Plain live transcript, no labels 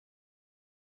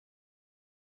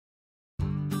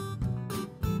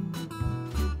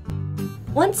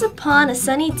Once upon a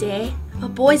sunny day, a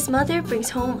boy's mother brings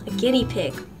home a guinea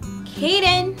pig.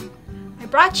 Caden, I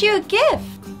brought you a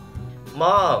gift.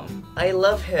 Mom, I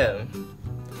love him.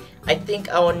 I think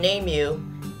I will name you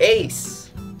Ace.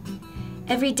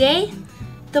 Every day,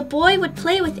 the boy would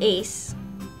play with Ace.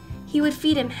 He would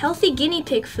feed him healthy guinea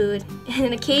pig food and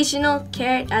an occasional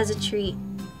carrot as a treat.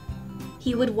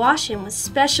 He would wash him with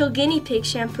special guinea pig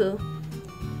shampoo.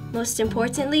 Most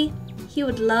importantly, he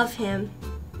would love him.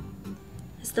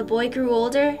 As the boy grew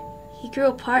older, he grew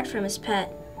apart from his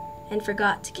pet and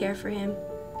forgot to care for him.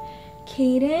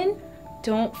 Caden,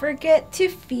 don't forget to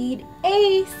feed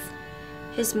Ace.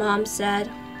 His mom said.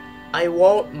 I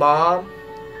won't, Mom.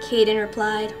 Caden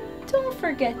replied. Don't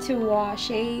forget to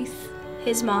wash Ace.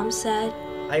 His mom said.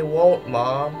 I won't,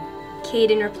 Mom.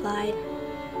 Caden replied.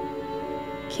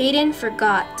 Caden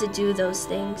forgot to do those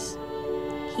things.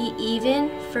 He even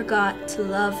forgot to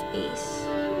love Ace.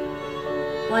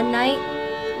 One night,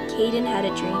 Caden had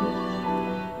a dream.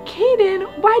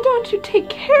 Caden, why don't you take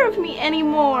care of me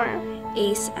anymore?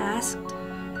 Ace asked.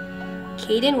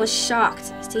 Caden was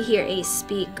shocked to hear Ace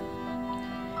speak.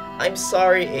 I'm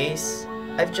sorry, Ace.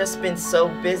 I've just been so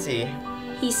busy.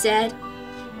 He said.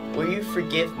 Will you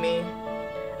forgive me?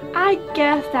 I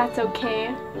guess that's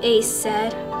okay. Ace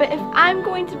said. But if I'm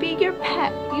going to be your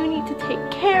pet, you need to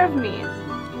take care of me.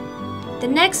 The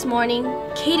next morning,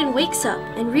 Caden wakes up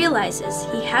and realizes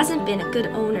he hasn't been a good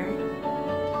owner.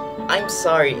 I'm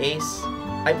sorry, Ace.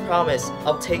 I promise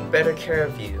I'll take better care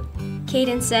of you.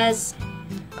 Caden says,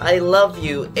 I love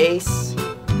you, Ace.